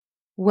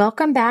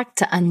Welcome back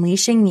to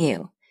Unleashing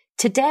You.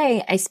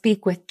 Today, I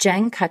speak with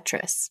Jen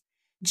Cuttriss.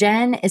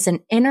 Jen is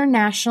an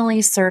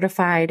internationally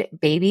certified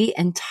baby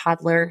and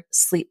toddler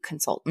sleep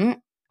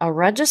consultant, a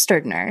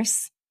registered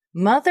nurse,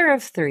 mother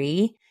of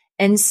 3,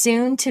 and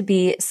soon to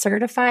be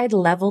certified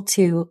level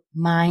 2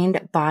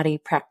 mind-body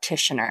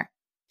practitioner.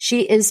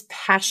 She is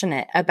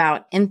passionate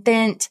about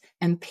infant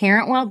and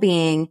parent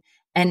well-being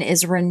and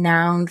is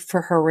renowned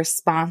for her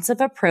responsive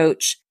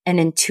approach and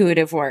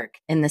intuitive work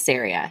in this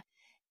area.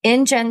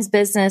 In Jen's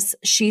business,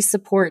 she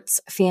supports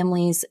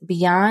families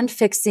beyond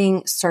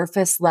fixing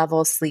surface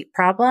level sleep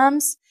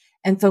problems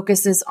and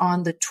focuses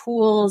on the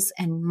tools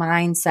and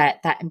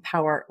mindset that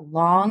empower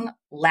long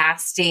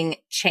lasting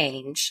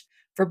change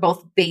for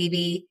both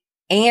baby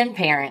and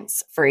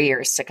parents for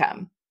years to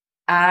come.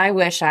 I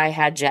wish I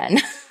had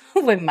Jen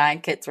when my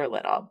kids were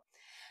little.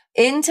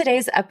 In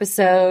today's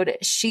episode,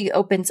 she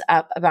opens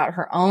up about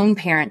her own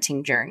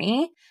parenting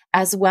journey,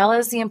 as well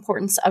as the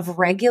importance of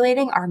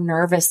regulating our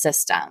nervous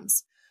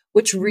systems,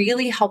 which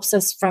really helps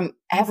us from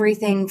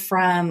everything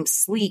from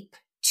sleep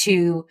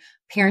to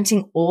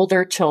parenting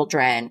older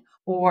children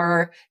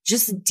or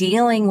just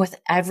dealing with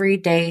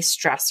everyday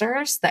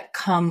stressors that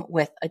come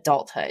with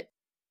adulthood.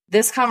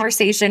 This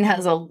conversation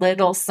has a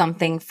little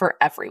something for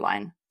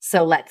everyone.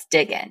 So let's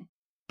dig in.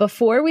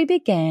 Before we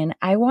begin,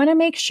 I want to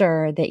make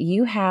sure that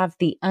you have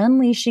the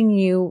Unleashing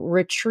You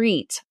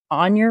retreat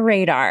on your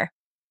radar,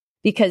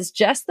 because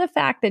just the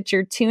fact that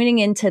you're tuning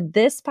into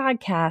this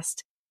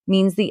podcast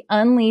means the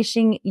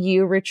Unleashing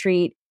You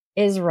retreat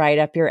is right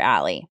up your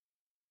alley.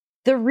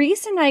 The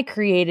reason I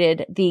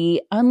created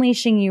the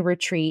Unleashing You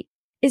retreat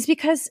is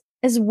because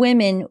as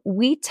women,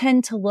 we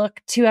tend to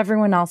look to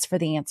everyone else for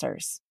the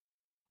answers.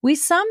 We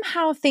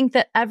somehow think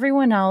that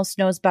everyone else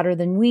knows better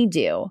than we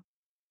do,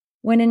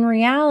 when in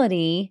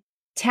reality,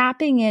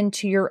 tapping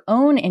into your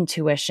own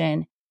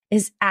intuition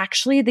is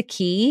actually the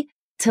key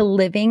to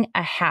living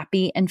a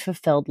happy and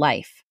fulfilled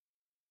life.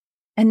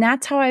 And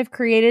that's how I've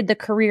created the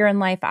career and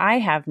life I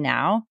have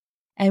now,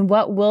 and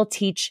what we'll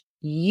teach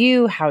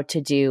you how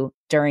to do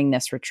during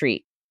this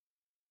retreat.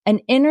 An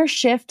inner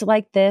shift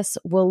like this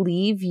will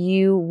leave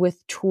you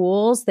with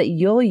tools that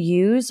you'll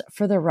use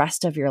for the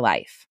rest of your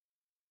life.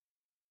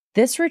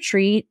 This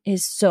retreat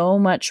is so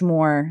much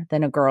more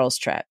than a girls'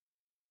 trip.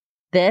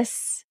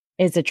 This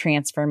is a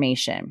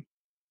transformation.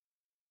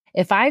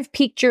 If I've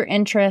piqued your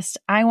interest,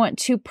 I want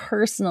to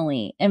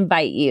personally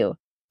invite you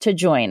to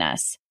join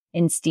us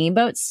in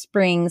Steamboat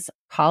Springs,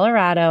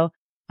 Colorado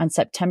on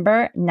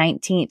September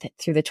 19th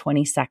through the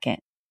 22nd.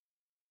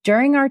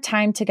 During our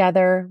time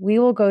together, we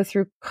will go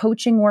through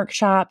coaching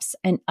workshops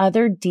and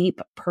other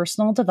deep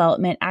personal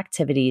development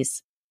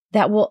activities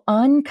that will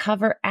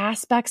uncover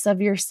aspects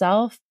of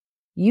yourself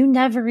you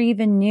never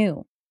even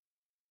knew.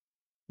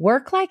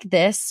 Work like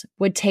this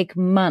would take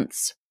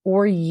months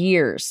or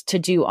years to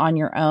do on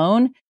your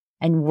own,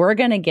 and we're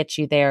going to get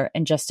you there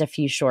in just a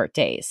few short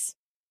days.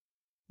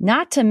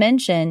 Not to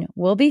mention,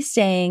 we'll be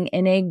staying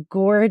in a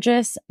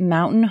gorgeous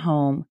mountain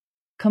home,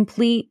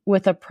 complete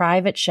with a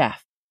private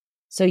chef,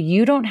 so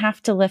you don't have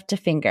to lift a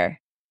finger.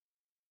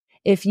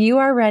 If you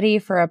are ready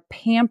for a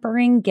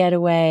pampering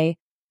getaway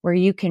where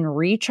you can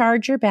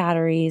recharge your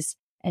batteries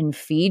and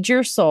feed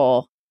your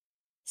soul,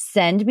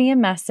 send me a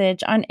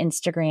message on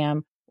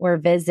Instagram or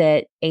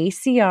visit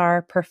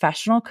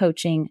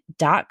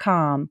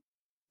acrprofessionalcoaching.com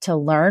to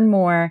learn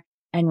more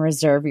and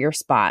reserve your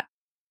spot.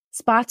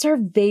 Spots are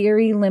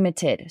very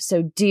limited,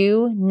 so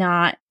do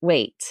not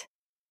wait.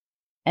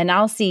 And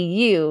I'll see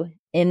you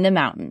in the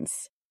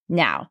mountains.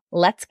 Now,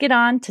 let's get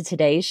on to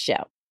today's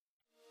show.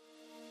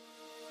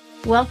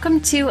 Welcome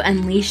to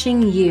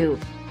Unleashing You.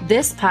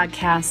 This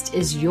podcast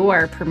is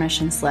your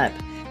permission slip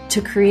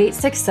to create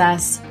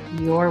success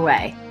your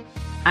way.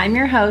 I'm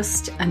your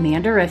host,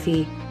 Amanda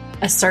Riffey,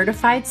 a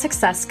certified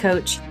success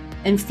coach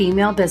and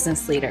female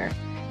business leader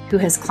who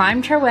has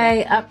climbed her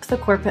way up the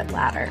corporate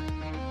ladder.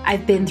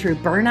 I've been through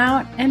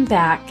burnout and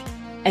back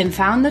and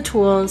found the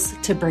tools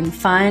to bring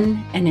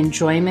fun and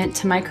enjoyment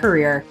to my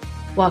career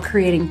while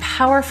creating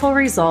powerful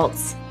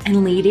results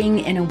and leading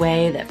in a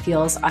way that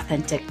feels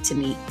authentic to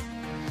me.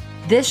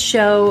 This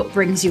show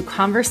brings you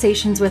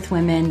conversations with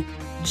women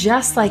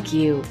just like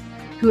you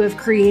who have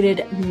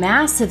created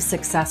massive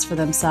success for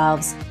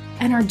themselves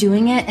and are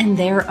doing it in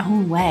their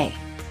own way.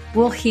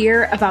 We'll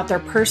hear about their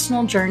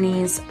personal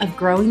journeys of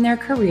growing their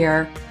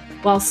career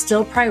while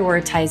still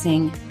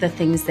prioritizing the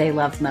things they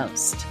love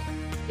most.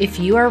 If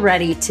you are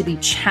ready to be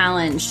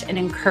challenged and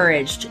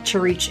encouraged to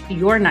reach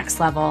your next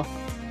level,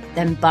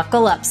 then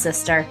buckle up,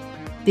 sister,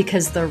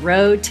 because the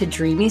road to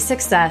dreamy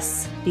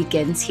success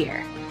begins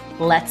here.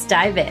 Let's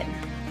dive in.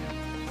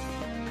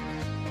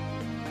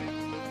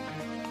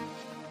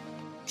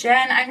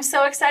 Jen, I'm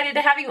so excited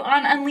to have you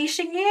on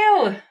Unleashing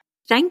You.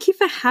 Thank you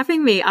for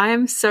having me. I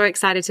am so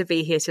excited to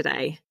be here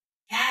today.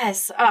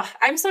 Yes. Oh,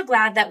 I'm so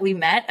glad that we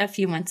met a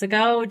few months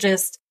ago,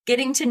 just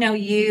getting to know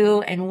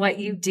you and what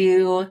you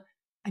do.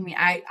 I mean,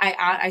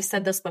 I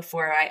said this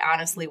before. I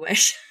honestly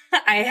wish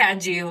I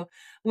had you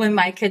when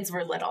my kids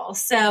were little.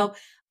 So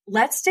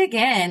let's dig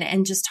in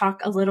and just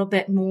talk a little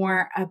bit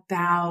more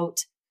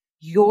about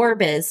your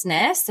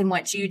business and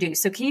what you do.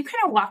 So can you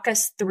kind of walk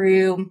us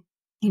through,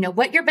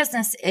 what your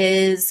business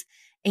is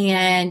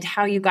and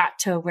how you got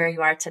to where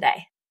you are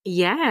today?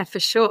 Yeah, for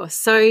sure.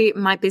 So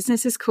my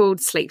business is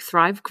called Sleep,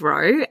 Thrive,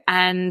 Grow,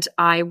 and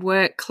I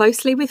work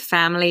closely with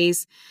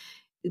families,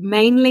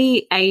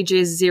 mainly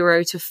ages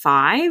 0 to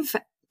 5,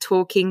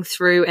 talking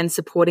through and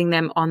supporting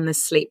them on the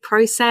sleep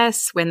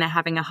process when they're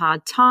having a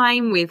hard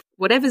time with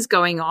whatever's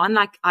going on.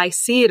 Like, I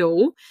see it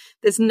all.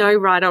 There's no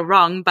right or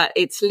wrong, but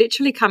it's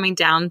literally coming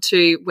down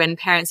to when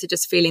parents are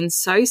just feeling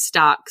so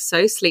stuck,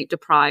 so sleep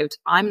deprived.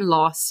 I'm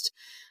lost.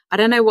 I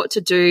don't know what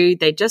to do.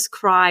 They just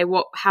cry.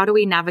 How do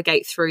we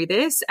navigate through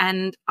this?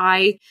 And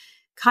I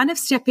kind of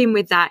step in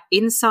with that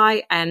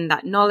insight and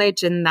that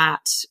knowledge, and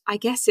that, I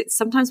guess, it's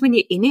sometimes when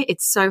you're in it,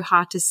 it's so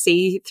hard to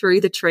see through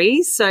the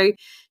trees. So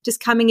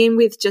just coming in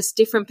with just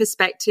different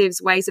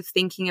perspectives, ways of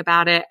thinking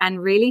about it,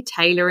 and really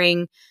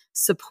tailoring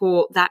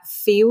support that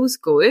feels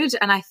good.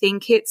 And I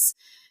think it's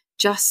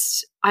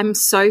just, I'm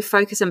so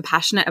focused and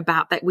passionate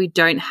about that we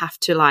don't have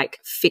to like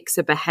fix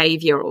a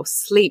behavior or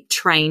sleep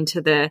train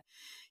to the,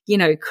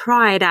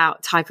 cry it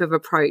out type of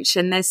approach.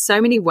 And there's so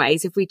many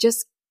ways. If we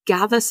just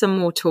gather some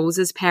more tools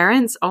as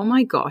parents, oh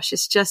my gosh,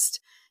 it's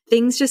just,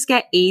 things just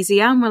get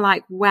easier. And we're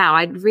like, wow,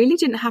 I really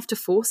didn't have to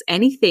force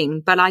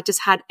anything, but I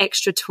just had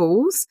extra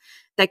tools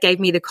that gave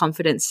me the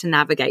confidence to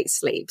navigate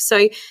sleep.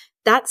 So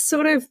that's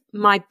sort of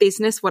my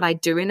business, what I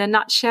do in a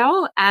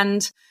nutshell.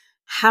 And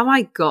how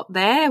I got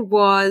there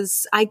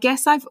was, I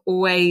guess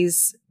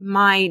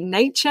my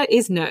nature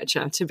is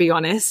nurture, to be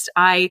honest.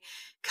 I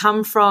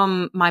come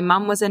from, my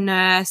mum was a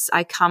nurse.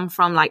 I come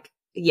from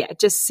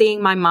just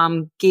seeing my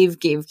mum give.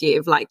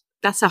 Like,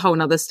 that's a whole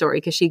nother story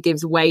because she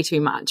gives way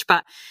too much.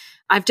 But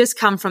I've just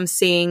come from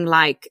seeing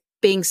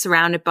being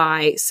surrounded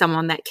by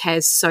someone that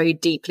cares so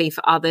deeply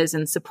for others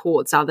and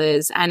supports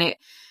others. And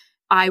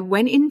I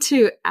went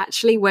into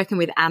actually working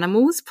with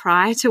animals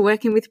prior to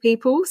working with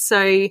people.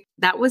 So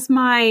that was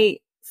my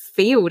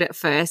field at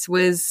first,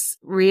 was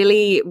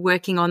really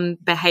working on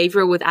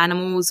behavioral with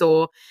animals,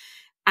 or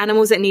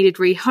animals that needed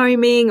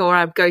rehoming, or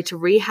I'd go to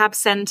rehab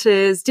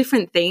centers,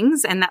 different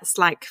things. And that's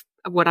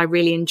what I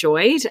really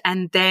enjoyed.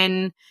 And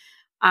then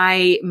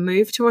I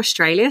moved to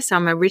Australia. So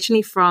I'm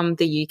originally from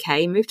the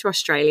UK, moved to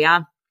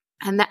Australia,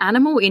 and the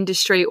animal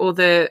industry, or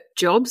the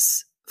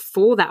jobs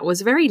for that,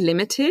 was very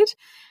limited.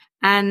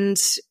 And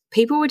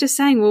people were just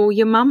saying, well,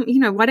 your mum,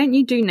 why don't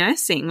you do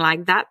nursing?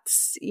 Like,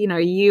 that's,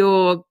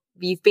 you've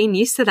been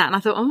used to that. And I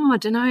thought, I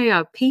don't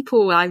know,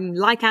 people, I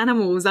like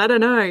animals. I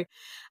don't know.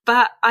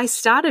 But I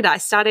started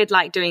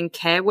doing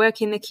care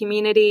work in the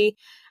community,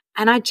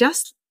 and I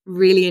just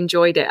really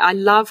enjoyed it. I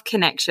love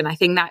connection. I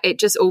think that it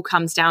just all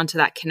comes down to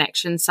that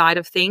connection side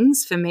of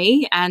things for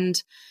me.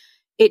 And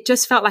it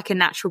just felt like a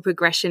natural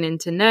progression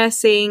into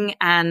nursing.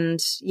 And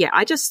yeah,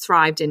 I just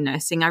thrived in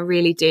nursing. I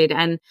really did.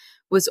 And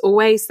was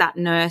always that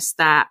nurse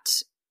that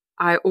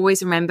I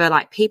always remember,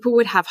 people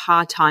would have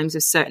hard times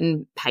with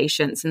certain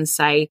patients and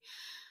say,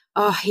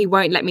 oh, he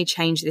won't let me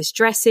change this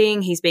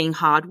dressing. He's being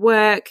hard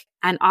work.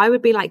 And I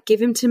would be like,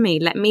 give him to me.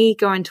 Let me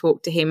go and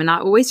talk to him. And I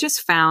always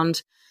just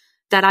found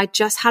that I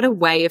just had a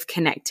way of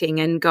connecting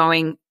and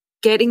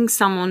getting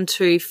someone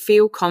to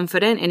feel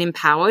confident and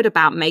empowered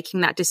about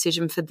making that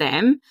decision for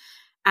them.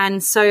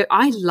 And so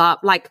I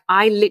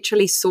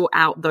literally sought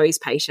out those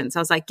patients. I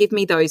was like, give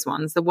me those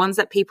ones, the ones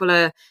that people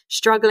are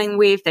struggling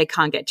with, they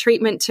can't get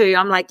treatment to.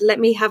 I'm like, let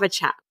me have a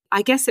chat.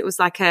 I guess it was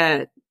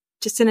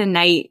just an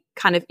innate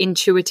kind of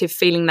intuitive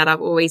feeling that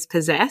I've always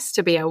possessed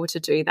to be able to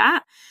do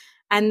that.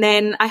 And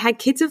then I had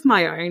kids of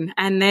my own.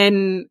 And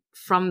then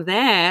from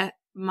there,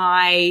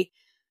 my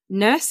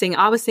nursing,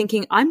 I was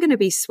thinking, I'm going to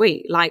be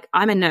sweet. Like,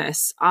 I'm a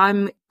nurse.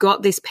 I'm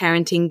got this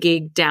parenting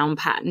gig down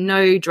pat,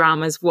 no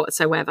dramas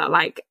whatsoever.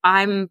 Like,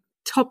 I'm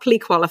toply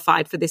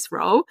qualified for this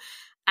role.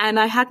 And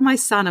I had my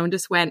son and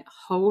just went,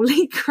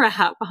 holy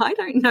crap, I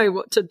don't know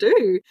what to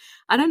do.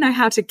 I don't know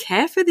how to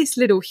care for this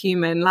little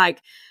human.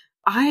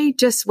 I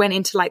just went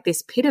into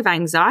this pit of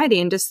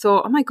anxiety and just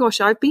thought, oh my gosh,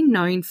 I've been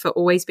known for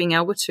always being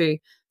able to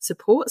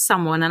support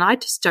someone. And I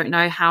just don't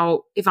know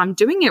if I'm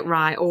doing it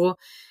right or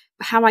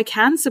how I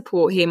can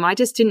support him. I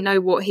just didn't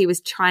know what he was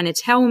trying to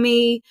tell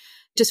me.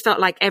 Just felt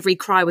like every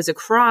cry was a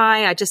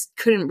cry. I just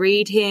couldn't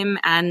read him.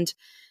 And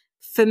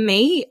for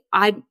me,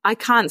 I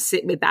can't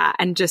sit with that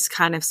and just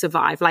kind of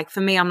survive.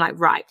 For me, I'm like,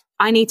 right,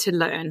 I need to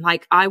learn.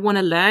 I want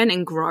to learn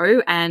and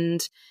grow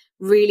and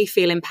really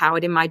feel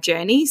empowered in my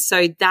journey.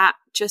 So that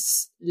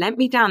just led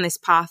me down this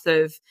path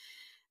of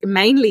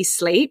mainly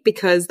sleep,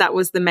 because that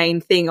was the main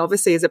thing.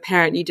 Obviously, as a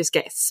parent, you just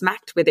get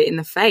smacked with it in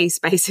the face,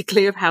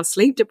 basically, of how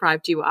sleep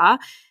deprived you are.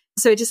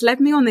 So it just led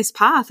me on this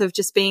path of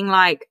just being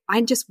like,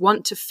 I just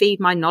want to feed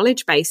my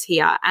knowledge base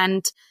here.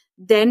 And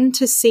then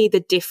to see the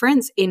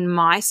difference in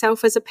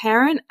myself as a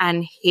parent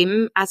and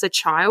him as a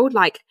child,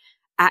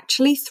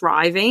 actually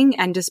thriving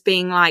and just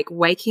being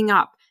waking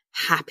up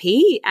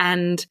happy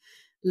and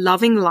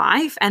loving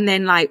life. And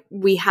then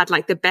we had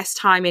the best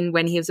time in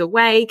when he was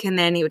awake, and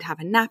then he would have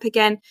a nap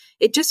again.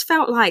 It just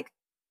felt like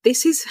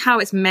this is how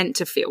it's meant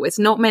to feel. It's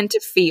not meant to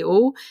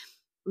feel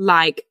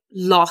like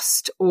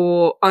lost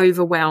or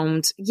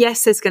overwhelmed.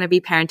 Yes, there's going to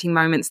be parenting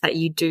moments that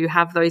you do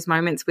have those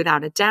moments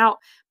without a doubt.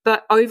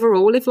 But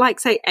overall, if like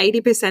say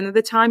 80% of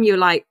the time you're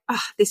like,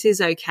 oh, this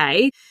is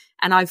okay,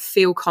 and I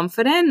feel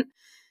confident.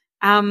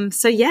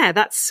 So yeah,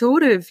 that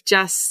sort of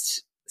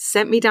just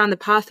sent me down the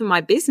path of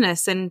my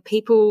business, and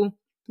people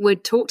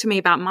would talk to me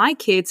about my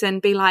kids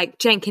and be like,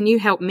 Jen, can you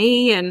help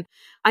me? And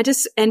I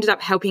just ended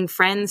up helping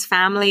friends,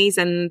 families.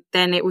 And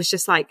then it was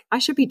just like, I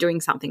should be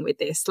doing something with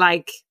this.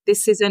 Like,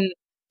 this isn't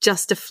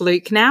just a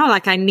fluke now.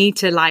 Like, I need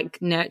to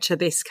like nurture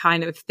this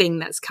kind of thing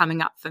that's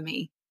coming up for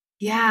me.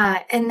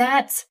 Yeah. And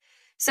that's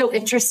so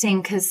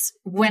interesting because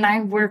when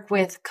I work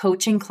with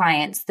coaching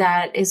clients,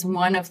 that is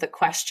one of the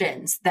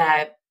questions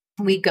that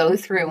we go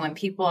through when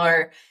people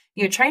are,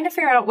 trying to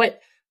figure out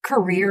what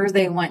career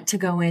they want to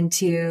go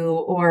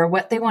into or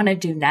what they want to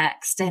do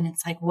next. And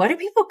it's like, what do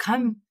people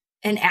come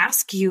and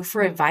ask you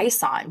for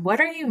advice on? What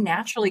are you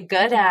naturally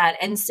good at?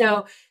 And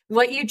so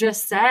what you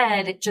just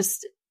said, it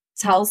just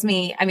tells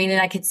me, I mean,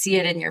 and I could see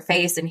it in your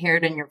face and hear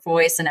it in your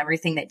voice and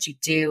everything that you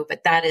do,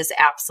 but that is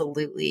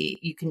absolutely,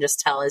 you can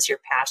just tell is your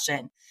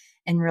passion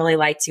and really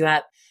lights you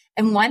up.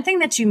 And one thing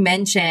that you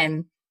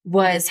mentioned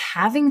was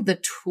having the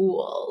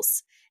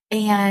tools.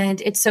 And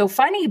it's so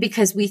funny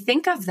because we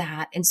think of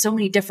that in so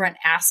many different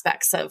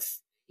aspects of,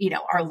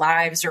 our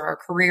lives or our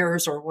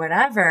careers or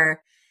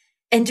whatever.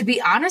 And to be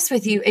honest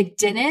with you,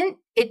 it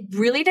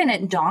really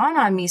didn't dawn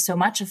on me so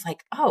much of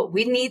like, oh,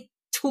 we need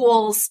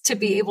tools to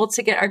be able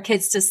to get our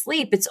kids to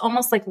sleep. It's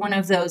almost like one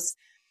of those,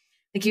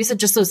 like you said,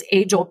 just those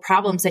age-old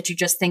problems that you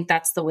just think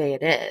that's the way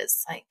it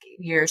is. Like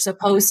you're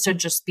supposed to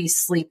just be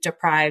sleep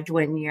deprived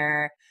when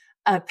you're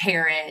a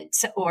parent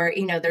or,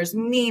 there's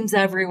memes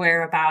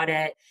everywhere about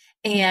it.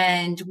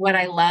 And what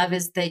I love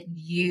is that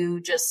you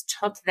just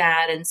took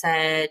that and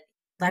said,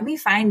 let me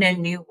find a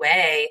new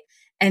way.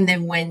 And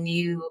then when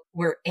you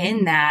were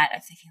in that,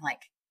 I'm thinking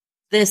like,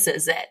 this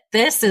is it.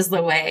 This is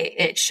the way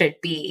it should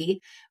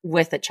be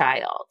with a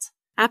child.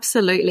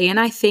 Absolutely.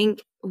 And I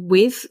think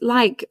with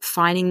like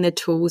finding the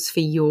tools for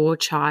your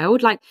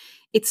child, like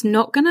it's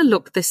not going to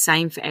look the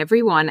same for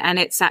everyone. And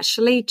it's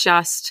actually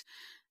just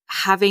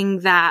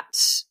having that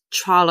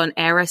trial and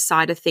error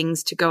side of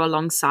things to go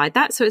alongside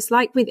that. So it's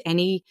like with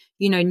any,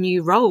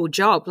 new role,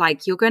 job,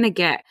 like you're going to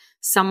get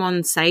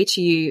someone say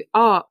to you,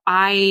 oh,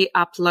 I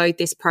upload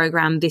this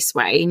program this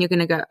way. And you're going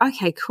to go,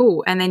 okay,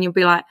 cool. And then you'll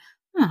be like,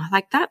 oh,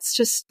 like that's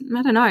just,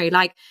 I don't know,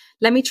 like,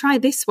 let me try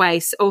this way.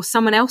 Or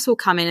someone else will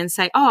come in and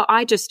say, oh,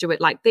 I just do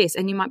it like this.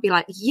 And you might be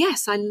like,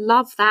 yes, I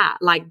love that.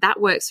 Like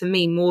that works for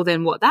me more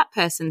than what that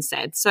person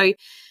said. So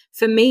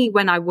for me,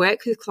 when I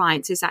work with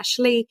clients, it's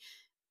actually,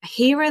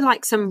 here are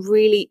like some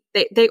really,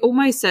 they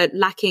almost are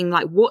lacking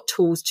like what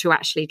tools to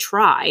actually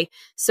try.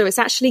 So it's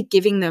actually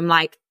giving them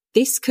like,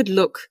 this could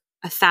look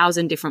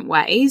 1,000 different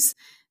ways.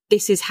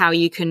 This is how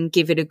you can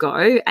give it a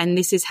go. And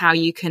this is how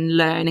you can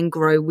learn and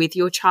grow with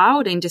your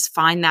child and just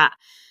find that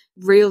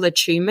real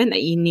attunement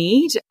that you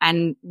need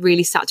and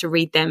really start to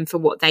read them for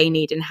what they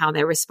need and how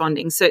they're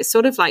responding. So it's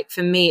sort of like,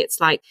 for me,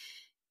 it's like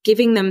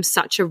giving them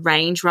such a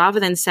range rather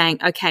than saying,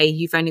 okay,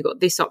 you've only got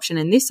this option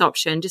and this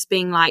option, just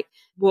being like,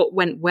 what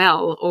went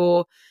well?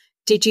 Or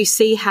did you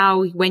see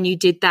how when you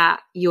did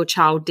that, your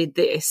child did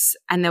this?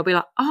 And they'll be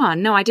like, oh,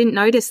 no, I didn't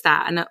notice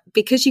that. And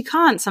because you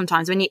can't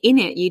sometimes when you're in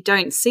it, you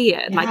don't see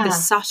it, like the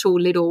subtle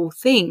little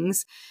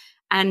things.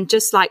 And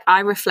just like I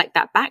reflect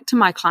that back to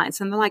my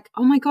clients and they're like,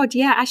 oh my God,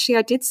 yeah, actually,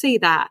 I did see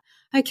that.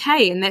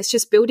 Okay. And that's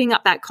just building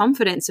up that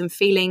confidence and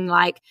feeling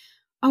like,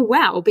 oh,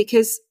 wow,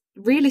 because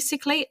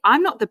realistically,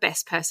 I'm not the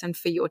best person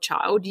for your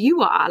child.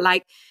 You are.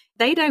 Like,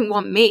 they don't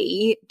want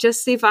me.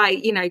 Just if I,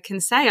 can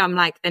say I'm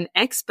like an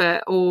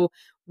expert or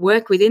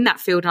work within that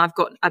field and I've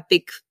got a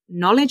big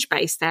knowledge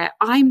base there,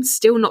 I'm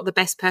still not the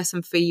best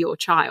person for your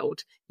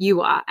child.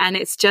 You are. And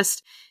it's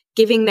just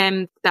giving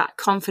them that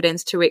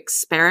confidence to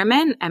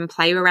experiment and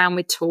play around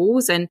with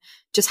tools and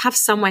just have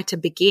somewhere to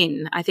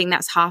begin. I think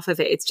that's half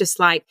of it. It's just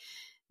like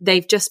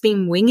they've just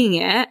been winging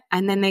it.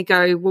 And then they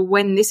go, well,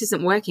 when this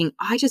isn't working,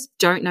 I just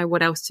don't know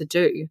what else to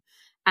do.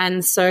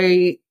 And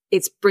so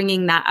it's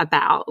bringing that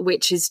about,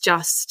 which is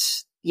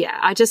just,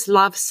 I just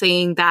love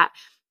seeing that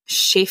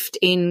shift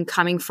in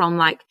coming from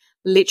like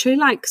literally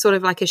like sort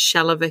of like a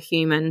shell of a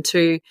human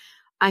to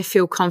I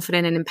feel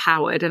confident and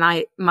empowered.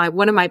 And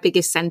one of my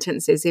biggest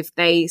sentences, if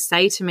they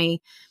say to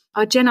me,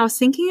 oh, Jen, I was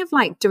thinking of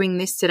like doing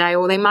this today,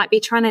 or they might be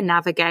trying to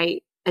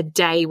navigate a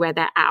day where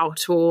they're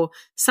out or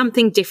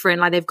something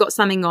different, like they've got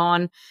something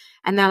on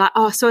and they're like,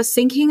 oh, so I was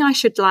thinking I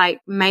should like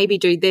maybe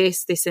do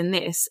this, this and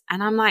this.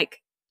 And I'm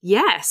like,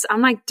 yes,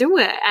 I'm like, do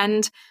it.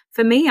 And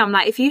for me, I'm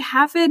like, if you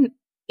have an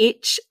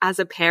itch as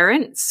a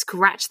parent,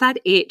 scratch that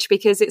itch,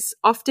 because it's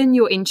often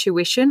your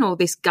intuition or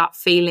this gut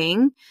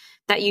feeling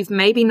that you've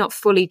maybe not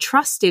fully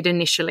trusted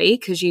initially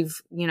because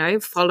you've,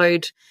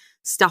 followed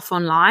stuff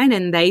online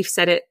and they've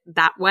said it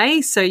that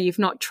way. So you've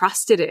not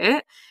trusted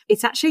it.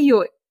 It's actually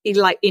your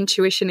like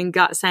intuition and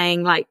gut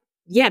saying like,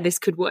 yeah, this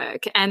could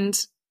work. And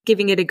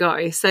giving it a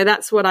go. So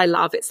that's what I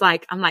love. It's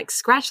like, I'm like,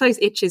 scratch those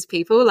itches,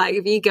 people. Like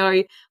if you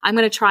go, I'm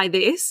going to try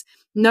this,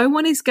 no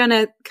one is going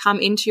to come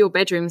into your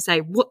bedroom and say,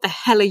 what the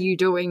hell are you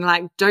doing?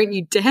 Like, don't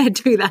you dare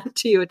do that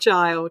to your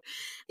child,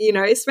 you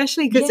know,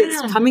 especially because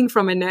it's coming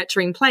from a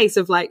nurturing place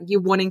of like, you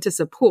wanting to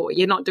support,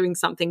 you're not doing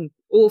something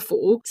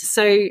awful.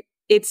 So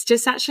it's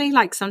just actually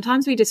like,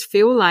 sometimes we just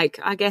feel like,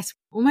 I guess,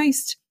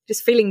 almost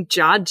just feeling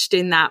judged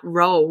in that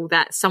role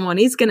that someone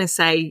is going to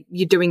say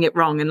you're doing it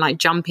wrong and like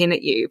jump in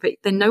at you, but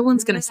then no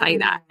one's going to say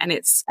that. And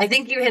it's, I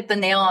think you hit the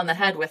nail on the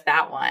head with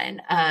that one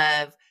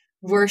of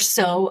we're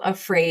so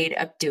afraid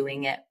of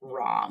doing it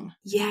wrong.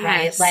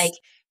 yes, right? Like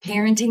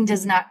parenting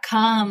does not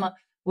come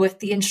with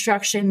the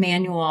instruction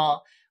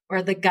manual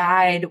or the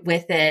guide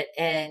with it.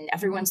 And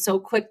everyone's so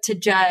quick to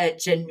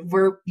judge. And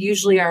we're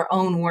usually our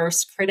own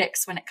worst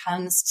critics when it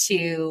comes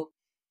to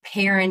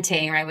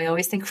parenting, right? We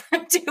always think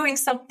we're doing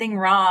something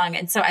wrong.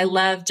 And so I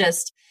love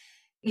just,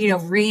 you know,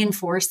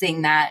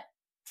 reinforcing that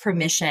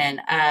permission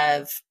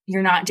of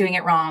you're not doing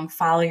it wrong.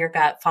 Follow your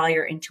gut, follow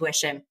your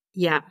intuition.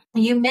 yeah.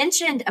 You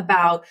mentioned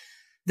about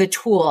the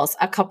tools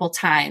a couple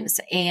times,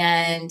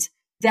 and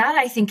that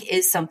I think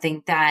is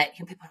something that,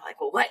 you know, people are like,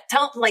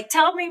 well,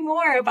 tell me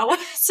more about what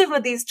some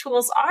of these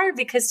tools are,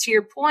 because to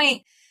your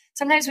point,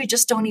 sometimes we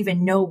just don't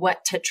even know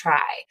what to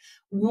try.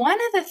 One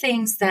of the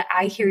things that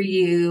I hear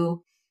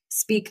you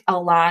speak a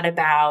lot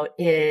about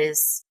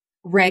is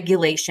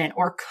regulation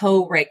or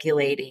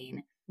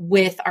co-regulating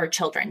with our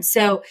children.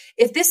 So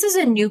if this is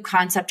a new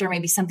concept or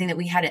maybe something that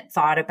we hadn't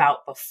thought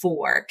about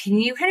before, can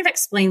you kind of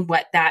explain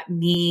what that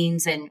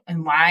means and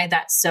why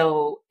that's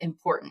so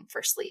important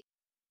for sleep?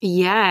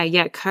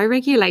 Yeah.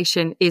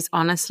 Co-regulation is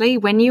honestly,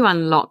 when you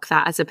unlock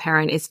that as a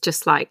parent, it's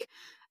just like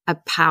a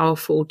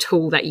powerful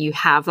tool that you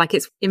have. Like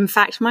it's in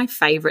fact my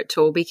favorite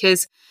tool,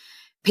 because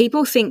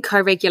people think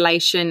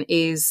co-regulation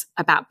is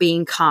about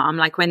being calm.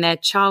 Like when their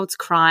child's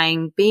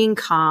crying, being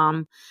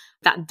calm,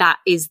 that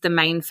is the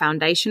main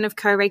foundation of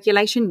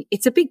co-regulation.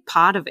 It's a big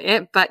part of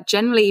it. But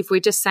generally, if we're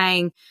just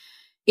saying,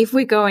 if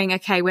we're going,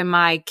 okay, when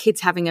my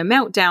kid's having a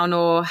meltdown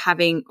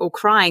or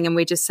crying, and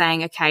we're just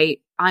saying,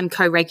 okay, I'm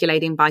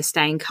co-regulating by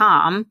staying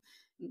calm,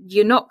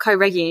 you're not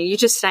co-regulating, you're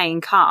just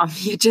staying calm.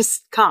 You're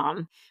just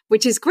calm,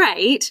 which is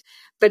great,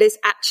 but it's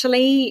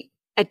actually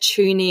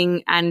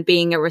attuning and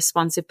being a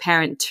responsive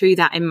parent to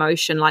that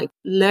emotion, like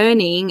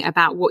learning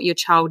about what your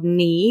child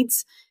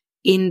needs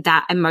in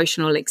that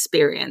emotional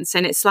experience.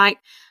 And it's like,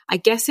 I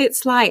guess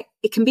it's like,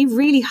 it can be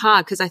really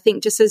hard because I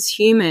think just as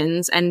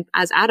humans and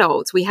as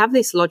adults, we have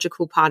this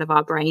logical part of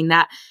our brain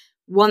that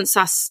wants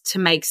us to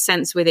make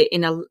sense with it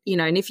in a, you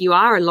know, and if you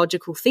are a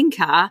logical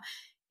thinker,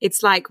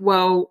 it's like,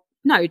 well,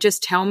 no,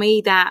 just tell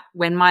me that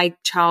when my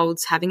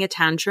child's having a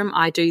tantrum,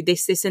 I do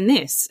this, this, and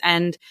this,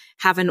 and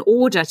have an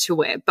order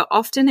to it. But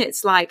often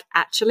it's like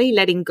actually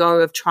letting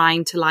go of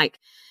trying to like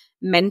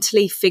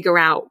mentally figure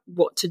out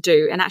what to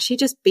do and actually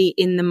just be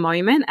in the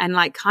moment, and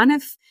like kind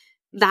of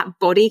that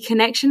body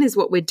connection is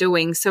what we're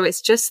doing. So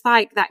it's just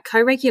like that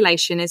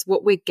co-regulation is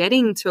what we're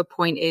getting to a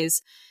point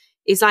is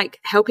like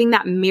helping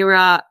that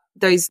mirror,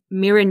 those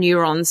mirror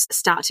neurons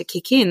start to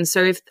kick in.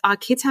 So if our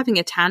kid's having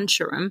a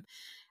tantrum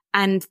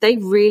and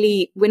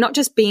we're not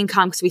just being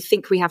calm because we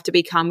think we have to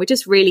be calm, we're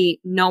just really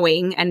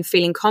knowing and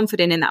feeling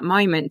confident in that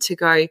moment to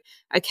go,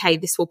 okay,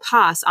 this will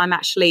pass. I'm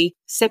actually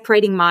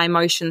separating my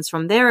emotions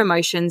from their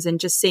emotions and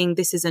just seeing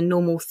this is a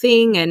normal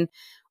thing, and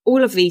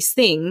all of these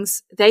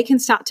things, they can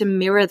start to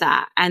mirror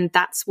that. And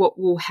that's what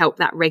will help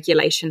that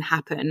regulation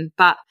happen.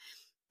 But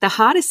the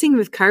hardest thing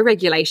with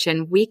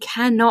co-regulation, we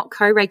cannot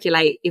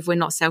co-regulate if we're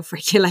not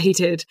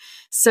self-regulated.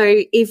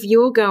 So if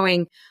you're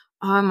going,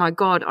 oh my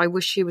God, I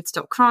wish she would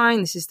stop crying,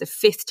 this is the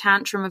 5th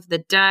tantrum of the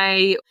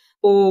day,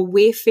 or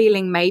we're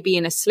feeling maybe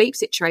in a sleep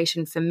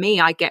situation. For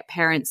me, I get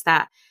parents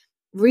that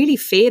really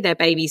fear their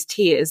baby's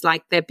tears,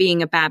 like they're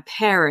being a bad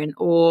parent,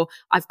 or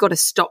I've got to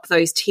stop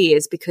those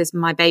tears because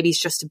my baby's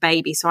just a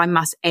baby, so I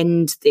must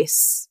end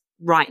this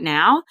right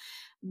now.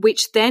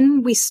 Which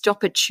then we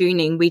stop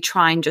attuning. We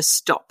try and just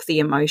stop the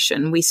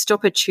emotion. We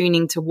stop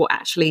attuning to what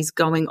actually is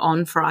going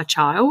on for our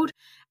child.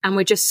 And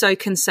we're just so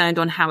concerned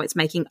on how it's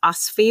making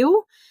us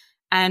feel.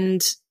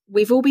 And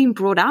we've all been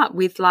brought up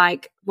with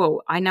like,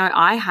 well, I know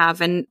I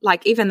have. And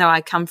like, even though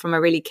I come from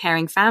a really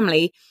caring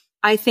family,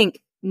 I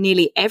think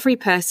nearly every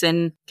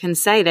person can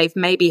say they've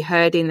maybe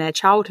heard in their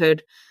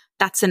childhood,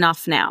 that's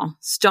enough now,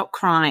 stop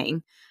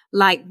crying.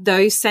 Like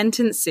those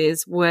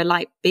sentences were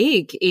like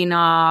big in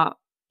our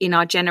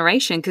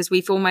generation, because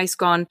we've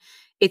almost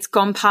it's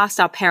gone past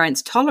our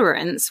parents'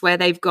 tolerance, where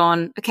they've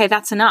gone, okay,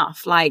 that's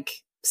enough, like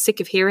sick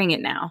of hearing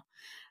it now.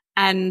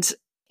 And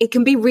it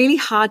can be really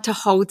hard to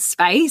hold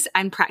space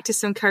and practice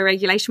some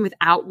co-regulation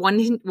without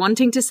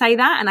wanting to say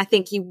that. And I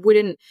think you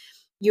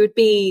would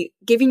be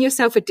giving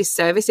yourself a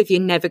disservice if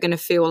you're never going to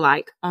feel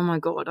like, oh my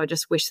God, I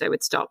just wish they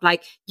would stop.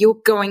 Like you're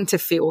going to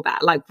feel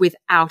that, like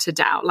without a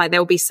doubt. Like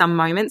there'll be some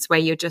moments where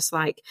you're just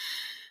like,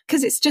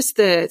 because it's just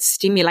the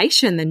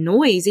stimulation, the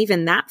noise,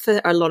 even that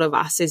for a lot of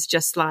us is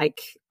just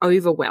like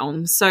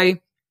overwhelm. So,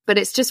 but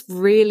it's just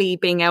really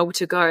being able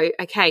to go,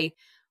 okay,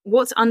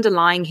 what's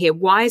underlying here?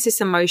 Why is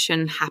this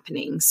emotion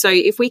happening? So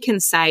if we can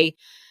say,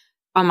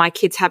 oh, my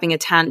kid's having a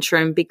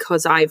tantrum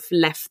because I've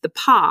left the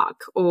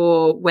park,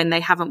 or when they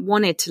haven't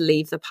wanted to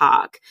leave the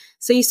park.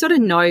 So you sort of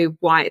know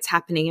why it's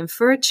happening. And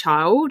for a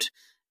child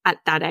at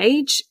that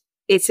age,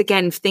 it's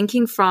again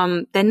thinking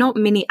from, they're not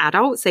mini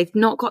adults. They've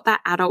not got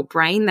that adult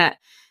brain that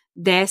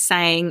they're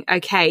saying,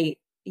 okay,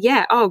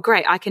 yeah, oh,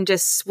 great, I can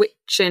just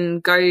switch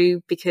and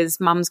go because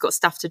mum's got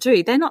stuff to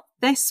do. They're not,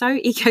 they're so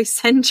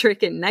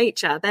egocentric in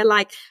nature. They're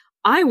like,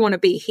 I want to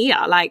be here.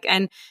 Like,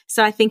 and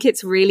so I think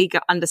it's really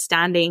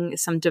understanding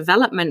some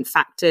development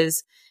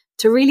factors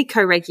to really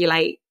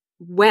co-regulate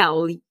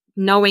well,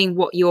 knowing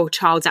what your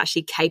child's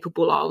actually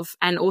capable of,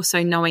 and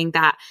also knowing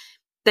that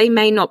they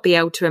may not be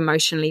able to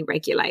emotionally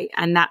regulate.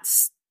 And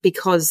that's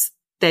because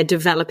they're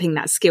developing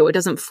that skill. It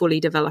doesn't fully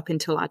develop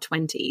until our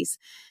 20s.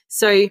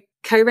 So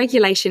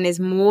co-regulation is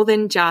more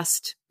than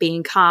just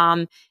being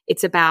calm.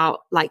 It's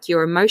about like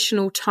your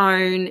emotional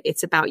tone.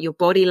 It's about your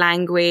body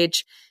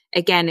language.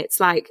 Again,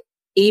 it's like,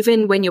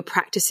 even when you're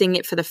practicing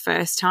it for the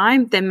first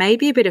time, there may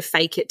be a bit of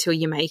fake it till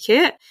you make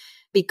it,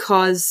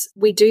 because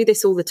we do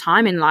this all the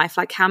time in life.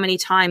 Like, how many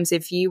times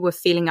if you were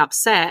feeling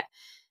upset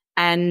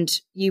and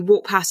you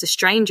walk past a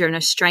stranger and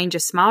a stranger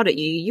smiled at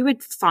you, you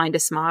would find a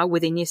smile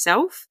within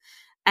yourself.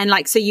 And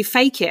like, so you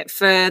fake it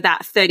for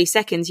that 30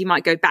 seconds, you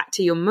might go back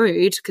to your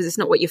mood because it's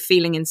not what you're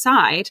feeling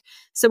inside.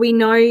 So we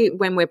know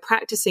when we're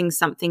practicing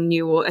something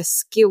new or a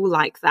skill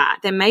like that,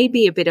 there may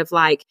be a bit of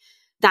like,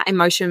 that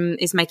emotion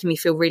is making me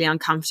feel really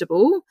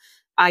uncomfortable.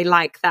 I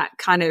like that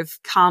kind of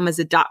calm as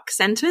a duck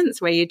sentence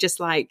where you're just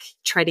like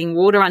treading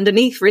water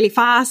underneath really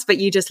fast, but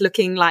you're just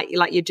looking like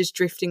you're just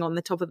drifting on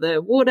the top of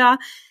the water.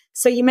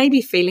 So you may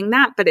be feeling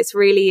that, but it's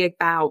really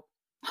about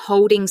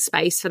holding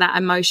space for that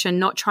emotion,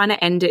 not trying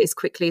to end it as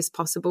quickly as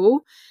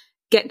possible.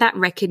 Get that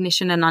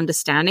recognition and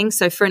understanding.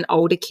 So for an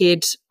older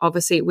kid,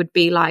 obviously it would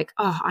be like,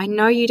 oh, I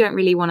know you don't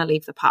really want to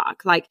leave the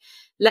park. Like,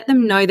 let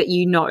them know that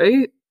you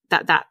know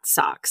that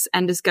sucks,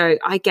 and just go,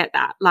 I get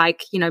that.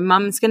 Like, you know,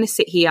 mum's going to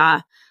sit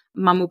here.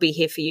 Mum will be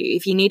here for you.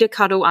 If you need a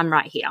cuddle, I'm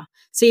right here.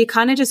 So you're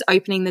kind of just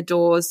opening the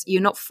doors.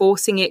 You're not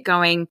forcing it,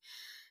 going,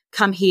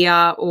 come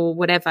here or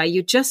whatever.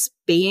 You're just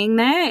being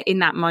there in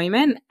that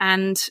moment.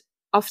 And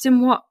often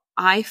what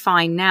I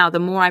find now, the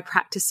more I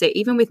practice it,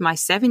 even with my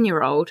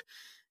 7-year-old,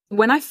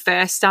 when I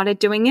first started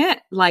doing it,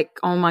 like,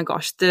 oh my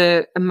gosh,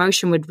 the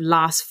emotion would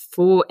last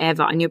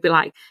forever. And you'll be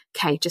like,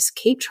 okay, just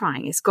keep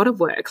trying. It's got to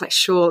work, like,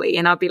 surely.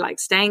 And I'll be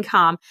like staying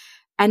calm.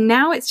 And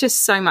now it's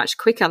just so much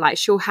quicker. Like,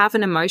 she'll have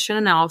an emotion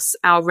and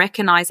I'll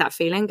recognize that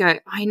feeling, go,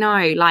 I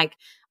know, like,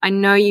 I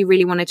know you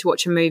really wanted to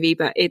watch a movie,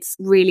 but it's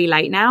really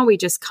late now. We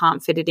just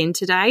can't fit it in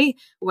today.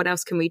 What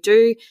else can we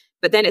do?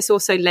 But then it's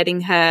also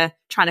letting her,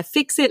 trying to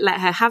fix it,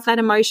 let her have that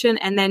emotion.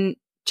 And then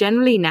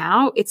generally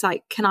now it's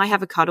like, can I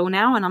have a cuddle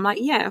now? And I'm like,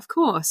 yeah, of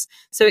course.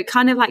 So it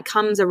kind of like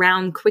comes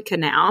around quicker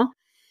now.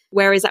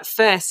 Whereas at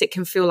first it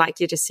can feel like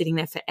you're just sitting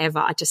there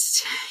forever,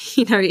 just,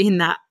 you know, in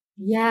that.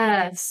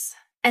 Yes.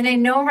 And I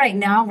know right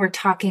now we're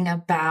talking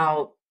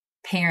about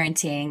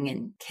parenting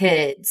and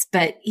kids,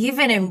 but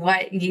even in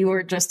what you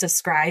were just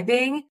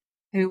describing,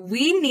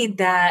 we need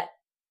that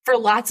for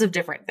lots of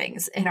different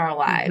things in our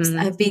lives,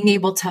 of being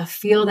able to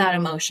feel that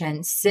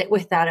emotion, sit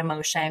with that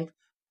emotion,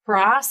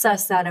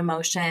 process that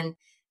emotion,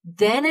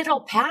 then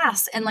it'll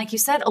pass. And like you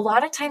said, a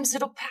lot of times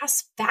it'll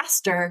pass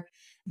faster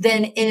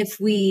than if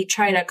we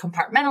try to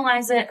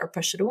compartmentalize it or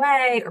push it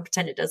away or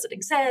pretend it doesn't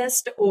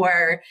exist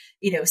or,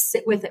 you know,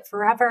 sit with it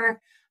forever.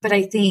 But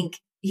I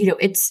think, you know,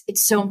 it's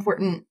so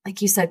important,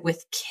 like you said,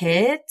 with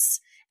kids.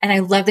 And I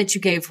love that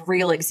you gave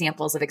real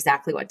examples of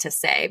exactly what to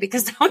say,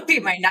 because that would be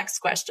my next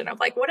question of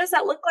like, what does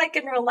that look like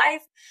in real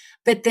life?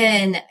 But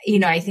then, you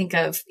know, I think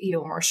of, you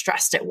know, when we're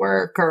stressed at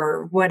work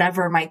or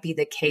whatever might be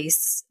the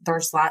case,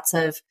 there's lots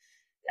of,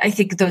 I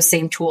think, those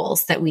same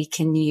tools that we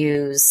can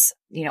use,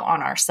 you know,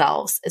 on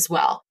ourselves as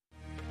well.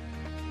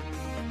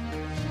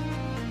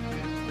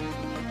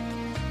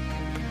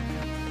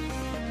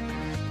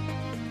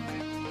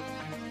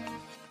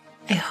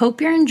 I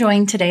hope you're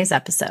enjoying today's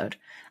episode.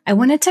 I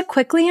wanted to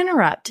quickly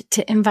interrupt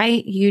to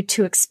invite you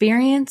to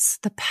experience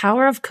the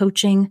power of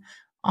coaching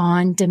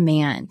on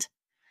demand.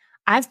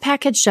 I've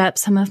packaged up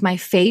some of my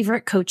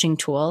favorite coaching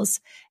tools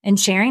and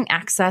sharing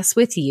access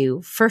with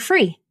you for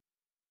free.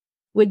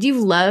 Would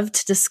you love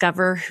to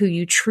discover who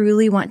you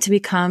truly want to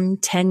become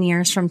 10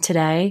 years from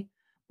today,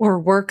 or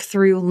work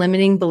through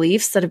limiting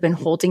beliefs that have been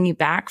holding you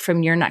back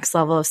from your next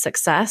level of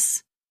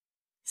success?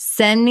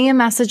 Send me a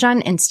message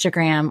on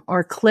Instagram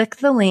or click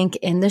the link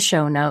in the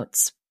show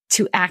notes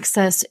to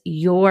access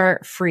your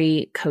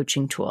free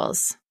coaching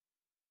tools.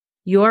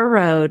 Your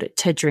road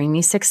to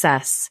dreamy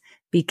success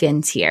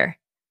begins here.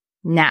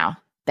 Now,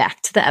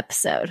 back to the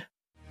episode.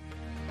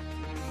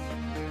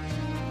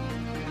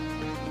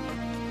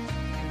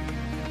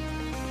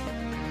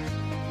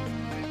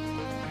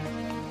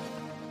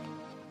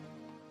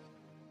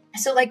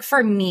 So like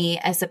for me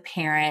as a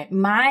parent,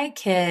 my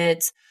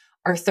kids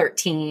are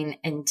 13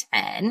 and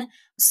 10.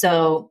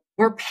 So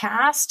we're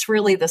past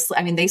really this.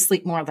 I mean, they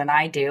sleep more than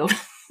I do.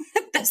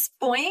 this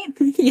point.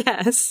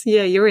 Yes.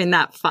 Yeah, you're in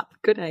that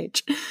good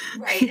age.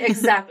 Right.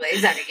 Exactly.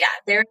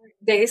 Yeah.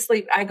 They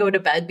sleep. I go to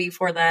bed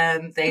before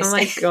them. They Oh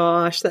my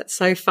gosh, that's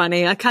so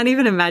funny. I can't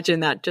even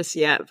imagine that just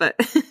yet, but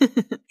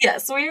yeah.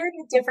 So we're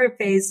in a different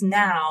phase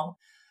now.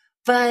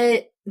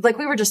 But like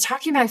we were just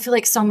talking about, I feel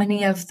like so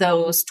many of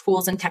those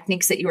tools and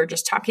techniques that you were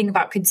just talking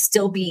about could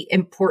still be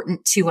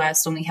important to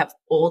us when we have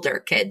older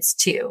kids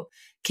too.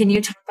 Can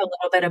you talk a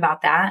little bit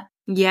about that?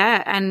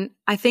 Yeah. And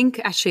I think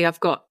actually I've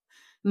got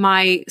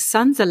my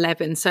son's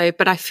 11. So,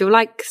 but I feel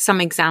like some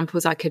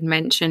examples I could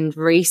mention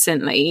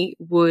recently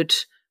would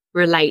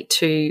relate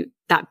to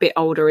that bit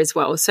older as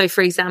well. So,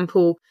 for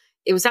example,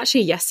 it was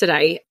actually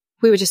yesterday,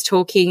 we were just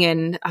talking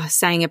and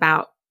saying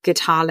about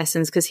guitar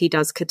lessons because he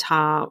does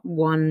guitar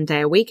 1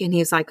 day a week. And he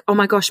was like, oh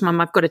my gosh, Mum,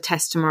 I've got a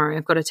test tomorrow.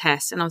 I've got a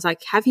test. And I was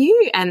like, have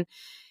you?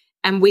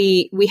 And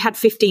we had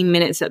 15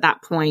 minutes at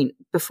that point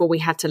before we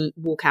had to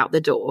walk out the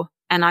door.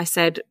 And I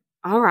said,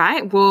 all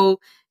right, well,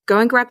 go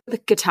and grab the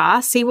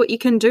guitar, see what you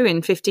can do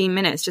in 15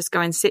 minutes. Just go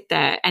and sit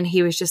there. And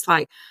he was just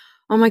like,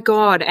 oh my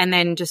God. And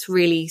then just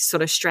really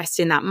sort of stressed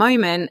in that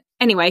moment.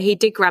 Anyway, he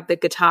did grab the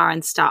guitar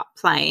and start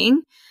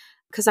playing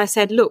because I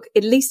said, look,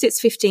 at least it's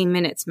 15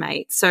 minutes,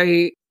 mate.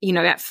 So,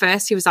 at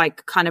first he was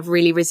like kind of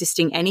really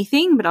resisting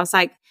anything, but I was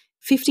like,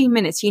 15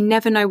 minutes, you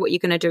never know what you're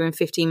going to do in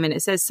 15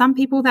 minutes. There's some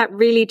people that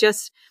really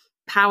just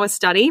power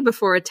study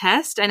before a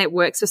test and it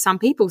works for some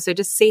people. So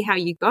just see how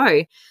you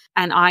go.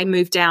 And I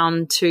moved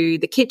down to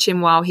the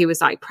kitchen while he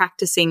was like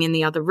practicing in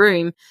the other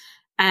room.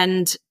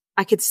 And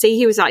I could see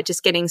he was like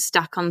just getting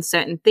stuck on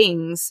certain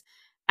things.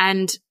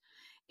 And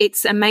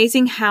it's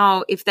amazing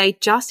how if they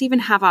just even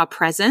have our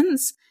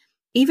presence,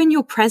 even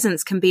your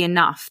presence can be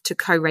enough to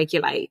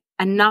co-regulate,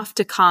 enough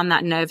to calm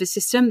that nervous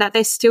system that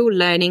they're still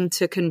learning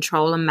to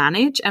control and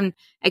manage. And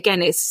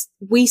again,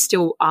 we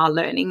still are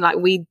learning, like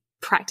we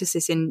practice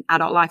this in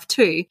adult life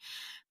too.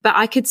 But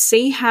I could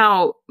see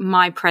how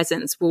my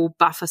presence will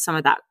buffer some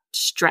of that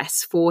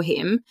stress for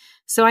him.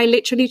 So I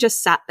literally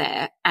just sat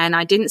there and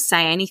I didn't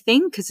say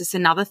anything because it's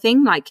another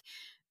thing. Like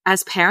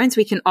as parents,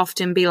 we can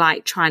often be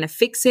like trying to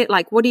fix it.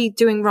 Like, what are you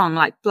doing wrong?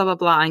 Like blah, blah,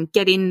 blah, and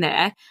get in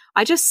there.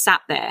 I just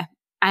sat there.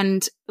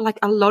 And like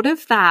a lot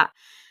of that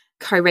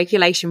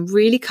co-regulation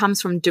really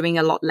comes from doing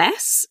a lot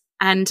less.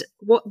 And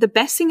what the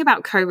best thing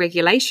about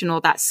co-regulation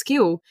or that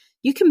skill,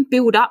 you can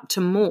build up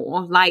to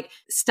more. Like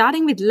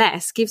starting with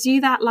less gives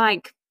you that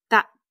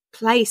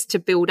place to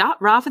build up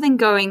rather than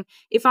going,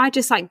 if I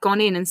just like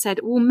gone in and said,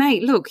 well,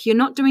 mate, look, you're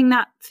not doing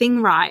that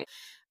thing right.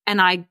 And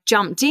I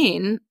jumped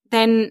in,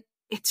 then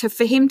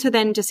for him to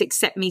then just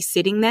accept me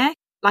sitting there,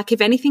 like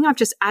if anything, I've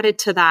just added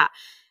to that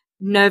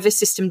nervous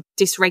system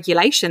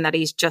dysregulation that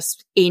he's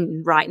just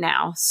in right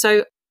now.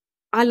 So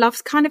I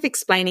love kind of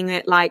explaining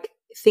it like,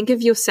 think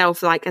of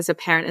yourself like as a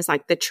parent as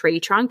like the tree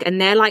trunk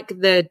and they're like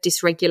the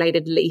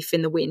dysregulated leaf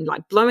in the wind,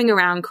 like blowing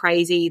around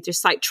crazy,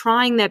 just like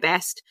trying their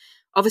best.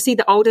 Obviously,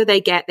 the older they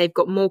get, they've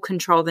got more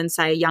control than,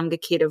 say, a younger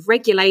kid of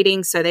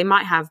regulating. So they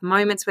might have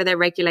moments where they're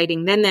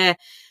regulating, then they're,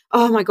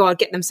 oh my God,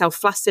 get themselves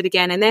flustered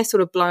again. And they're sort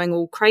of blowing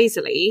all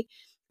crazily.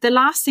 The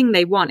last thing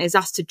they want is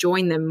us to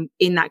join them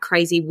in that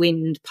crazy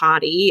wind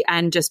party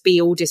and just be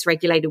all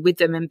dysregulated with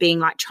them and being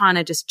like trying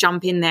to just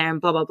jump in there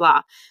and blah, blah,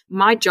 blah.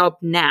 My job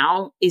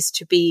now is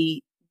to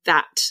be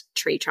that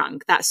tree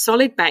trunk, that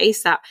solid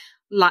base that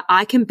like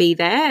I can be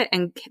there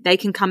and they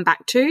can come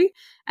back to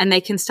and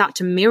they can start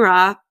to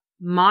mirror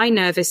my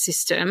nervous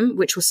system,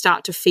 which will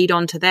start to feed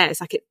onto theirs.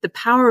 Like the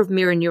power of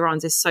mirror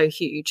neurons is so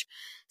huge.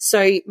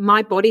 So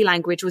my body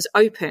language was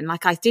open.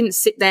 Like I didn't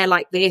sit there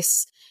like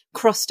this,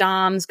 crossed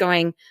arms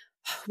going,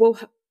 well,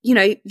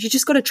 you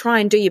just got to try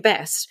and do your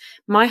best.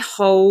 My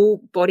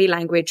whole body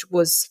language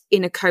was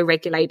in a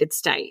co-regulated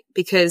state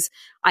because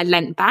I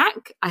leant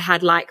back. I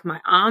had like my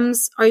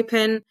arms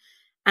open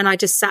and I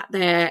just sat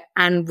there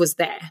and was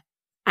there.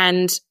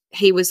 And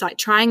he was like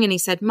trying and he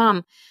said,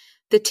 Mum,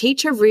 the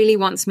teacher really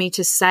wants me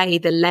to say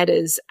the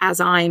letters as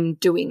I'm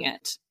doing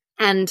it.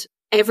 And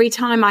every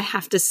time I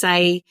have to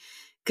say,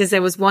 because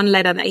there was one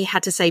letter that he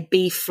had to say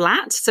B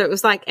flat. So it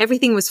was like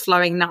everything was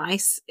flowing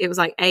nice. It was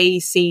like A,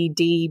 C,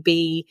 D,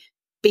 B,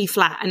 B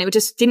flat. And it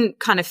just didn't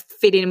kind of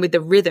fit in with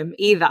the rhythm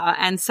either.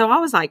 And so I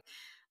was like,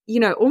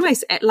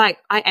 almost like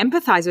I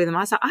empathize with him.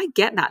 I was like, I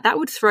get that. That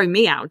would throw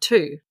me out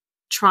too,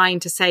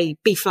 trying to say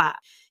B flat.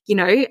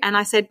 And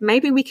I said,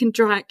 maybe we can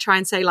try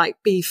and say like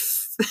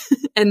beef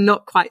and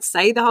not quite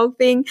say the whole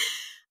thing.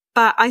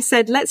 But I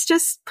said, let's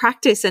just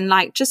practice and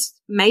like, just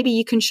maybe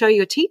you can show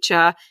your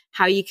teacher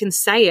how you can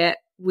say it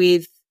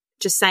with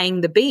just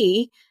saying the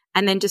B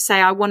and then just say,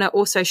 I want to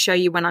also show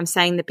you when I'm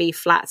saying the B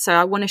flat. So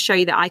I want to show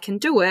you that I can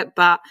do it,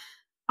 but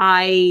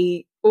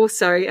I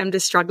also am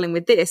just struggling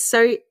with this.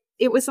 So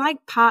it was like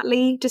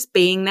partly just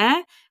being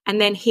there.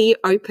 And then he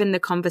opened the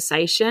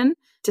conversation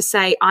to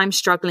say, I'm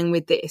struggling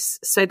with this.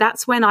 So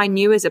that's when I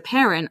knew as a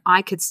parent,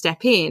 I could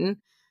step in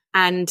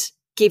and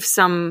give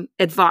some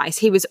advice.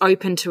 He was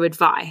open to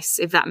advice,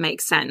 if that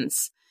makes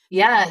sense.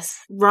 Yes.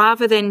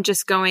 Rather than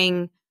just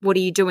going, what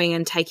are you doing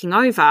and taking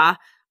over,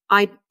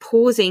 I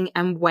pausing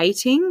and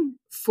waiting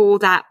for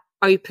that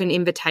open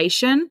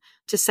invitation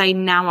to say,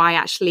 now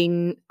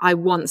I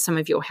want some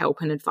of your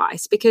help and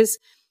advice. Because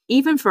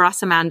even for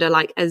us, Amanda,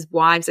 like as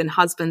wives and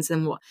husbands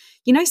and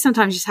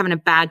sometimes you're just having a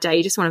bad day,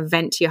 you just want to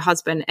vent to your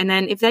husband. And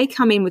then if they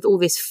come in with all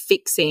this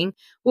fixing,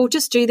 well,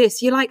 just do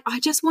this. You're like, I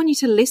just want you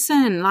to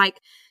listen.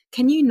 Like,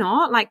 can you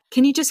not? Like,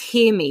 can you just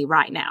hear me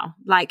right now?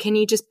 Like, can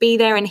you just be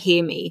there and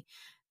hear me?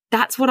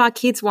 That's what our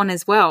kids want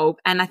as well.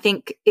 And I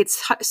think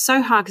it's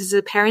so hard because as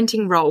a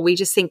parenting role, we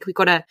just think we've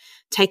got to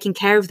taking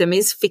care of them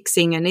is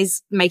fixing and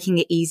is making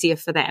it easier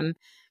for them.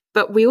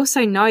 But we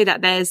also know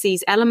that there's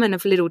these element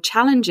of little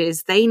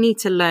challenges they need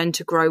to learn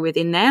to grow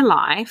within their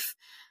life.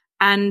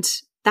 And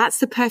that's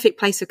the perfect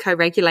place for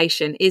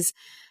co-regulation is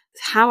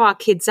how our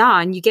kids are.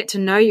 And you get to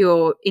know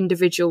your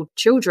individual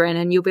children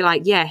and you'll be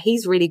like, yeah,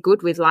 he's really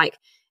good with like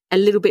a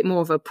little bit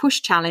more of a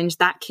push challenge.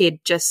 That kid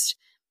just,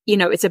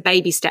 it's a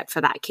baby step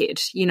for that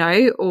kid,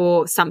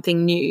 or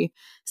something new.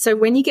 So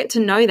when you get to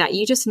know that,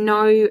 you just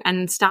know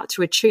and start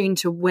to attune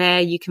to where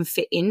you can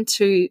fit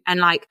into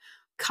and like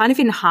kind of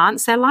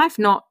enhance their life,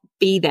 not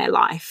be their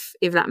life,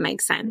 if that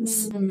makes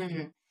sense.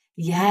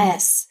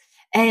 Yes.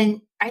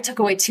 And I took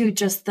away too,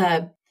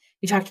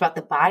 you talked about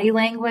the body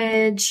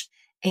language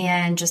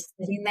and just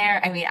sitting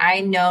there. I mean, I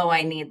know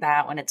I need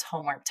that when it's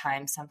homework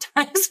time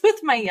sometimes with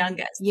my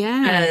youngest.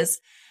 Yeah. Because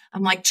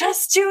I'm like,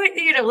 just do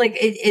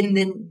it, and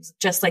then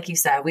just like you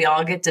said, we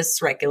all get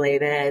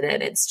dysregulated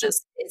and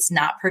it's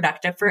not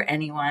productive for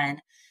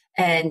anyone.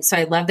 And so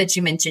I love that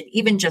you mentioned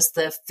even just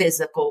the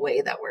physical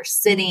way that we're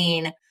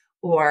sitting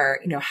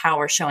or, how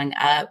we're showing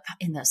up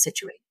in those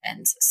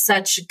situations.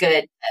 Such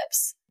good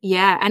tips.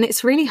 Yeah. And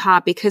it's really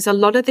hard because a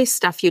lot of this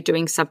stuff you're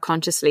doing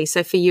subconsciously.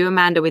 So for you,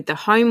 Amanda, with the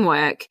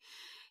homework,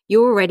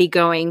 you're already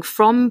going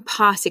from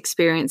past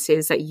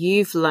experiences that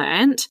you've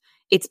learned.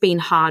 It's been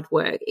hard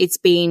work. It's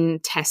been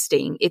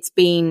testing. It's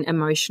been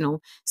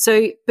emotional.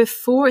 So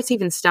before it's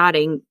even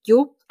starting,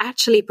 you're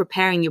actually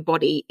preparing your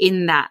body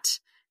in that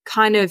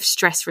kind of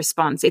stress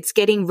response. It's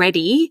getting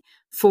ready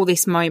for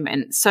this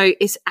moment. So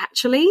it's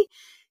actually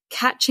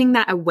catching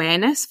that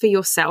awareness for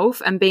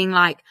yourself and being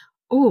like,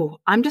 oh,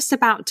 I'm just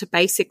about to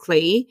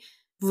basically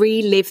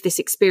relive this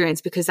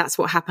experience because that's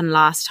what happened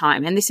last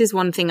time. And this is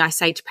one thing I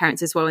say to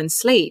parents as well in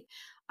sleep.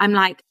 I'm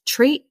like,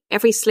 treat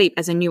every sleep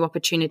as a new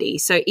opportunity.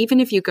 So even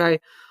if you go,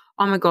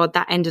 oh my God,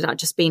 that ended up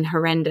just being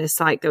horrendous,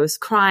 like there was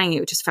crying,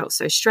 it just felt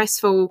so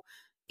stressful,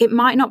 it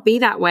might not be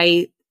that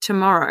way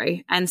tomorrow.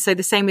 And so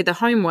the same with the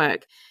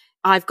homework.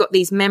 I've got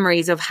these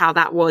memories of how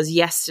that was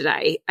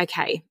yesterday.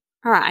 Okay,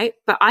 all right.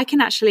 But I can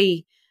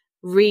actually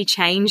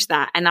rechange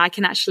that and I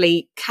can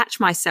actually catch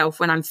myself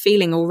when I'm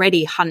feeling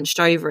already hunched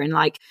over and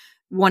like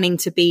wanting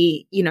to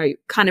be,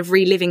 kind of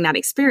reliving that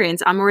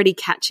experience. I'm already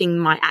catching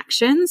my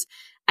actions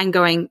and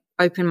going,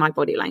 open my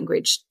body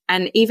language.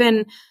 And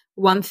even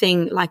one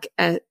thing, like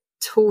a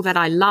tool that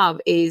I love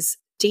is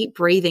deep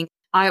breathing.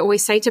 I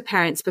always say to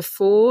parents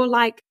before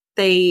like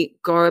they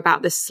go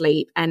about the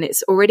sleep and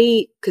it's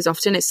already, because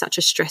often it's such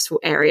a stressful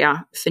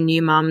area for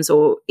new mums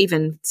or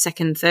even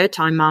second, third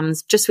time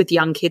mums, just with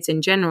young kids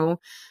in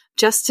general,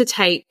 just to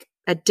take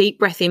a deep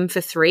breath in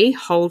for 3,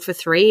 hold for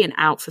 3 and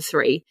out for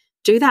 3.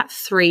 Do that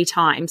 3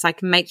 times.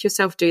 Like make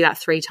yourself do that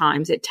 3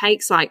 times. It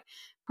takes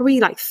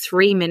probably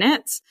 3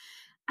 minutes.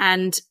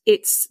 And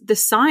it's the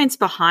science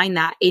behind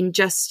that in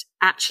just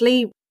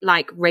actually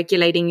like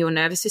regulating your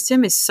nervous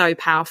system is so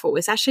powerful.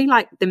 It's actually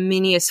like the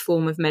miniest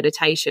form of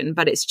meditation,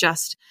 but it's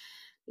just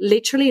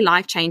literally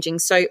life-changing.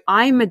 So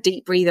I'm a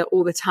deep breather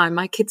all the time.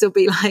 My kids will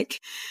be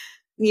like,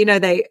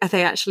 they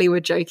actually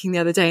were joking the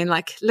other day and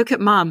like, look at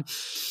mum.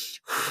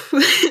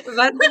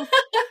 But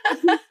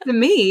for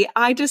me,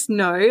 I just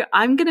know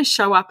I'm going to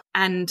show up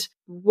and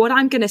what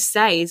I'm going to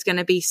say is going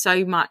to be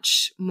so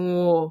much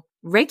more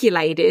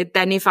regulated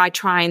than if I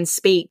try and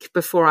speak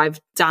before I've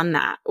done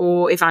that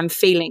or if I'm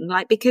feeling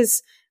like,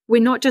 because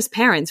we're not just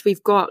parents,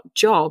 we've got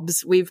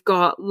jobs, we've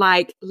got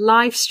like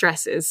life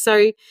stresses.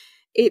 So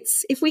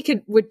it's, if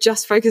we're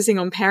just focusing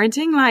on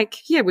parenting, like,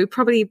 yeah, we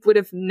probably would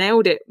have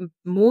nailed it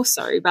more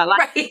so, but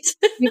like, right.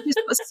 we've just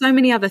got so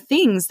many other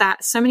things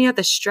so many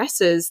other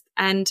stresses.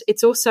 And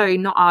it's also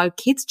not our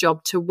kids'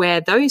 job to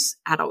wear those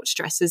adult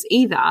stresses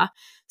either.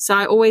 So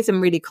I always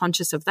am really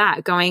conscious of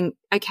that, going,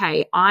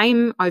 okay,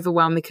 I'm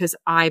overwhelmed because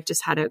I've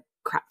just had a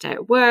crap day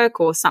at work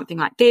or something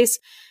like this,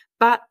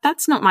 but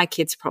that's not my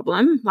kids'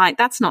 problem. Like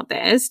that's not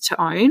theirs to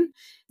own.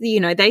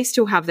 They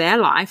still have their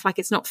life. Like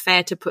it's not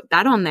fair to put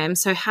that on them.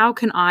 So how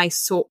can I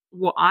sort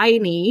what I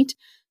need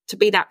to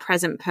be that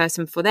present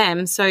person for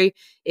them? So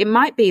it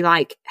might be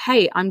like,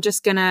 hey, I'm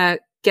just going to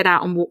get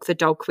out and walk the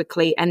dog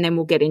quickly and then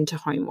we'll get into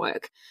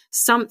homework.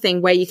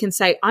 Something where you can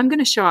say, I'm going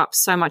to show up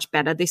so much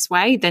better this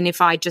way than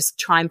if I just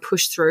try and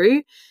push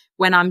through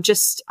when I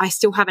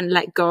still haven't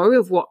let go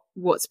of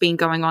what's been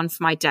going on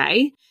for my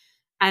day.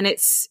 And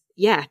it's,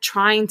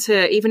 trying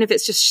to, even if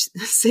it's just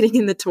sitting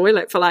in the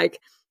toilet for like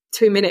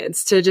 2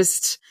 minutes to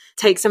just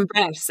take some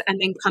breaths and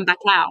then come back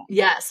out.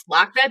 Yes.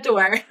 Lock that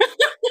door.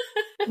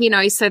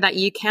 So that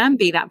you can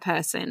be that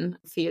person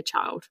for your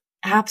child.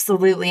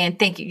 Absolutely. And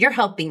thank you. You're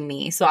helping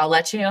me. So I'll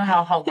let you know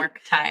how homework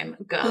time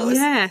goes.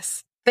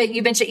 Yes. But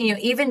you mentioned,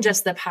 even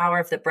just the power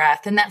of the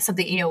breath. And that's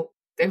something,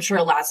 I'm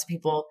sure lots of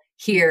people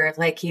hear,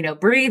 like,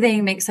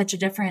 breathing makes such a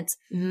difference.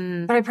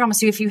 But I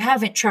promise you, if you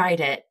haven't tried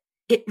it,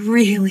 it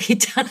really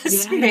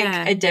does make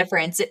a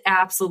difference. It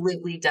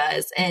absolutely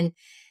does. And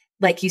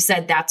like you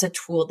said, that's a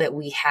tool that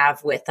we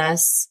have with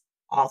us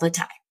all the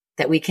time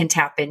that we can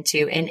tap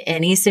into in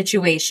any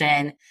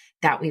situation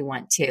that we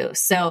want to.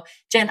 So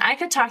Jen, I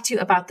could talk to you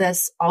about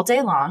this all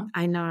day long.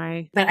 I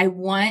know. But I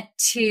want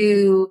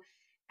to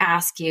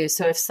ask you,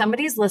 so if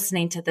somebody's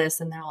listening to this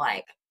and they're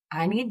like,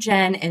 I need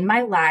Jen in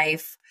my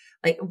life,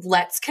 like,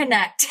 let's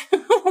connect.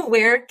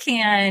 Where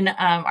can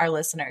our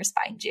listeners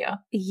find you?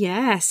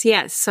 Yes.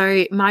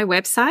 So my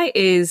website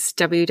is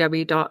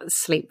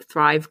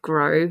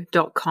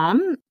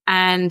www.sleepthrivegrow.com.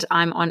 And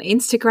I'm on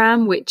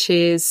Instagram, which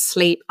is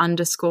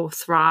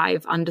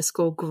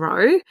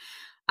sleep_thrive_grow.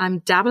 I'm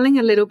dabbling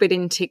a little bit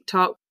in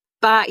TikTok,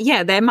 but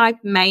yeah, they're my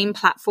main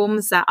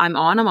platforms that I'm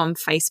on. I'm on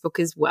Facebook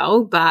as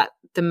well, but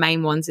the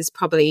main ones is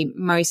probably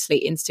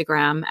mostly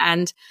Instagram.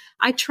 And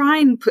I try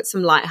and put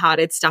some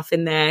lighthearted stuff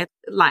in there.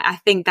 Like, I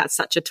think that's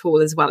such a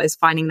tool as well, as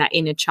finding that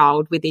inner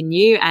child within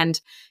you.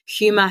 And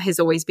humor has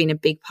always been a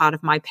big part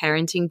of my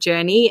parenting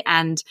journey.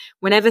 And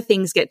whenever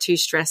things get too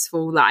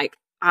stressful, like,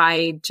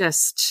 I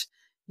just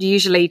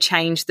usually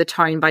change the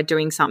tone by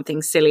doing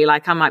something silly.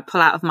 Like, I might pull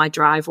out of my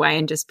driveway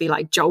and just be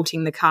like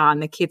jolting the car,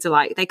 and the kids are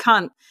like, they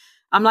can't.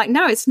 I'm like,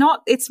 no, it's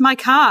not. It's my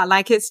car.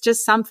 Like, it's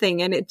just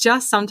something. And it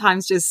just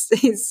sometimes just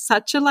is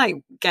such a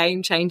like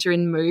game changer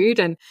in mood.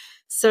 And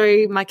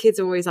so my kids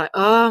are always like,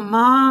 oh,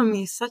 mom,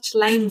 you're such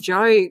lame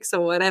jokes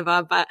or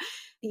whatever. But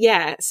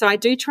yeah, so I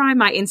do try.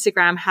 My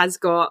Instagram has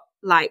got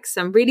like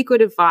some really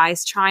good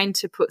advice, trying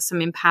to put some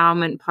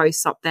empowerment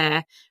posts up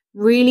there.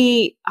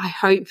 Really, I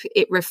hope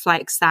it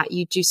reflects that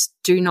you just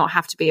do not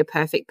have to be a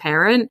perfect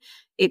parent.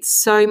 It's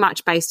so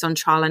much based on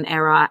trial and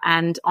error.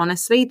 And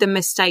honestly, the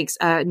mistakes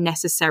are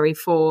necessary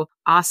for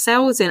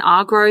ourselves and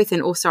our growth,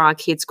 and also our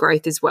kids'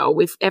 growth as well.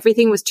 If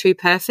everything was too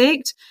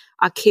perfect,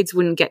 our kids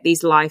wouldn't get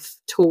these life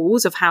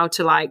tools of how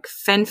to like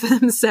fend for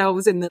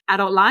themselves in the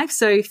adult life.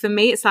 So for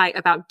me, it's like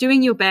about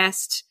doing your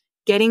best,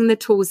 getting the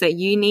tools that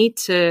you need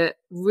to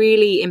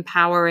really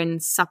empower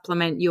and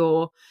supplement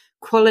your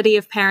quality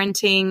of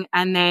parenting,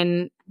 and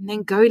then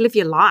go live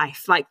your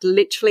life. Like,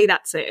 literally,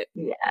 that's it.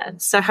 Yeah.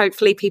 So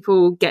hopefully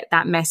people get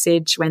that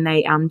message when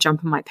they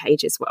jump on my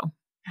page as well.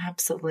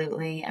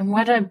 Absolutely. And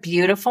what a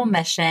beautiful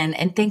mission.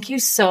 And thank you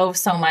so,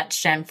 so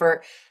much, Jen,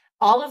 for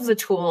all of the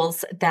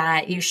tools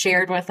that you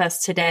shared with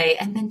us today.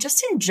 And then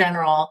just in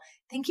general,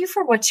 thank you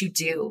for what you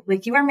do.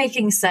 Like, you are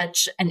making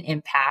such an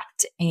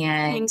impact.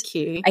 And thank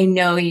you. I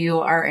know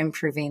you are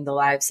improving the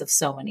lives of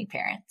so many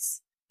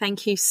parents.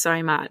 Thank you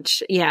so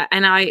much. Yeah.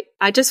 And I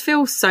just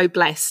feel so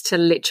blessed to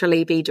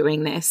literally be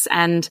doing this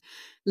and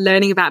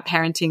learning about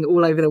parenting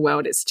all over the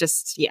world. It's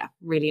just,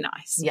 really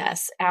nice.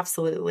 Yes,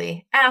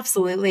 absolutely.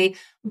 Absolutely.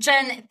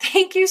 Jen,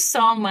 thank you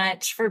so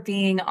much for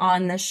being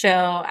on the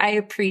show. I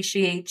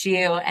appreciate you.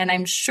 And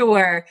I'm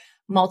sure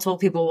multiple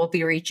people will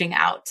be reaching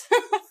out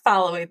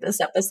following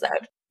this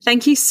episode.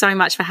 Thank you so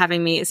much for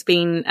having me. It's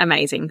been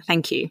amazing.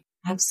 Thank you.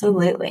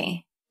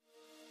 Absolutely.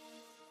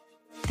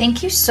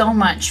 Thank you so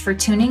much for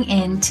tuning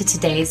in to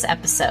today's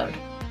episode.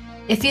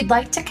 If you'd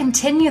like to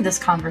continue this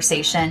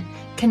conversation,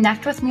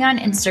 connect with me on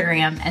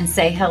Instagram and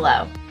say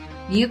hello.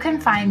 You can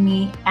find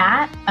me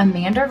at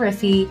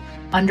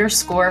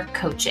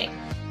AmandaRiffy_coaching.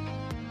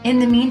 In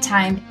the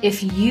meantime,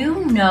 if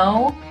you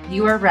know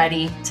you are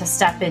ready to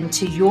step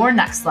into your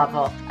next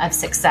level of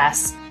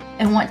success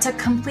and want to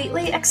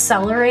completely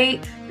accelerate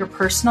your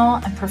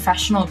personal and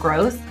professional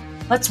growth,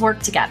 let's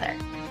work together.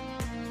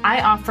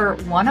 I offer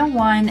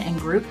one-on-one and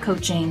group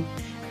coaching,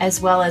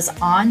 as well as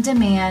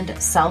on-demand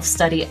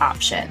self-study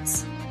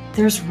options.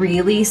 There's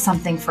really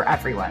something for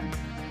everyone.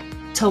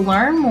 To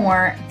learn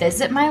more,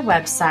 visit my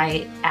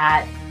website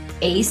at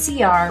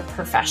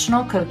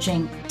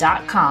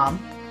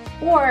acrprofessionalcoaching.com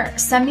or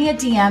send me a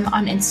DM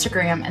on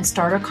Instagram and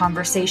start a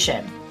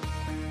conversation.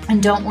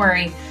 And don't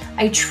worry,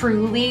 I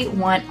truly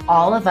want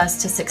all of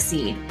us to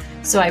succeed,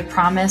 so I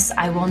promise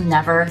I will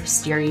never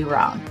steer you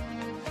wrong.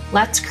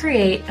 Let's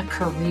create a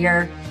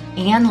career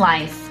and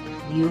life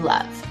you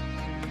love.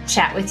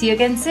 Chat with you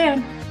again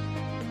soon.